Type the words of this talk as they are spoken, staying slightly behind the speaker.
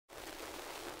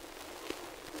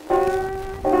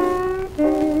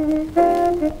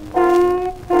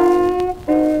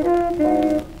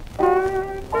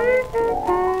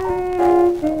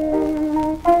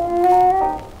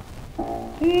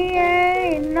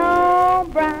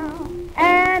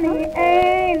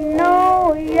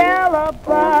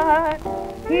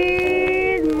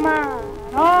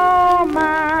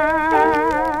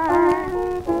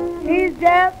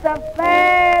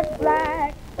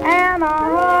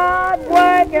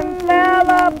good-looking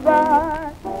fella,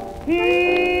 but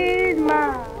he's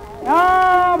mine,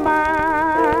 all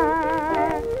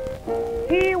mine.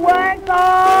 He works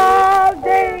all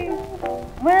day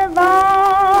with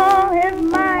all his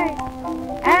might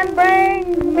and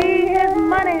brings me his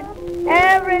money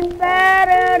every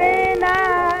Saturday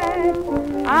night.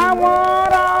 I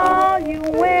want all you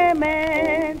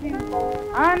women to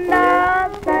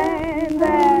understand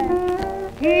that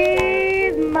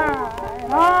he's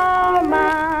mine, all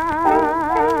mine.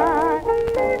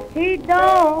 He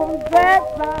don't dress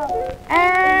up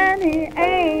and he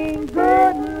ain't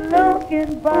good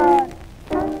looking, but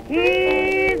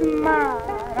he's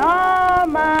mine, all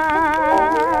mine.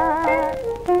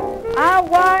 I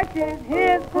washes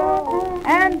his clothes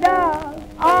and does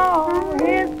all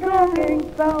his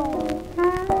cooking, so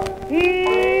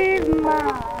he's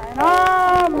mine,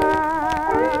 all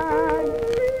mine.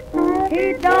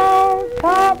 He don't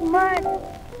talk much,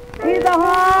 he's a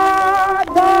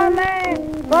hard-boiled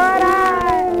man, but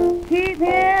I keep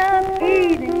him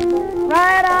eating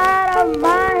right out of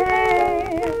my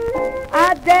hand.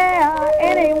 I dare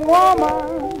any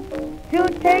woman to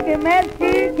take him as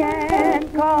she can,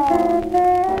 'cause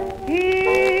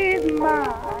he's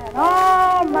mine,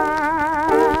 all mine.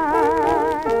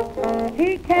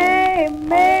 He can't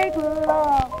make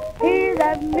love, he's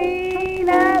as mean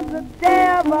as the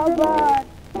devil, but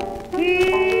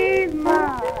he's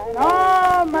mine,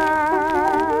 all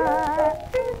mine.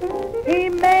 He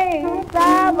makes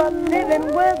our living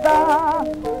with a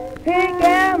pick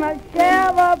and a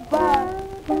shovel, but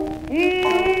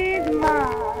he's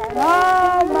mine,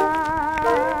 all mine.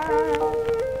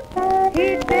 He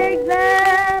digs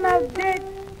in a ditch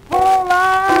full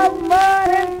of mud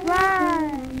and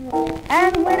slime,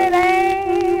 and when it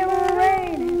ain't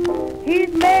raining,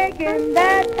 he's making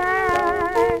that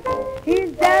time.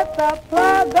 He's just a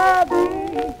plug of me,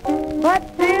 but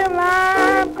still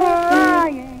I'm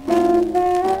crying.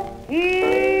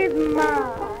 He's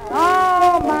mine,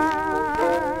 all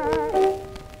mine.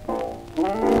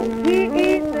 He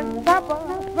eats his supper,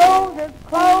 throws his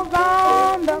clothes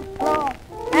on the floor,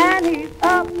 and he's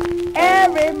up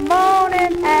every morning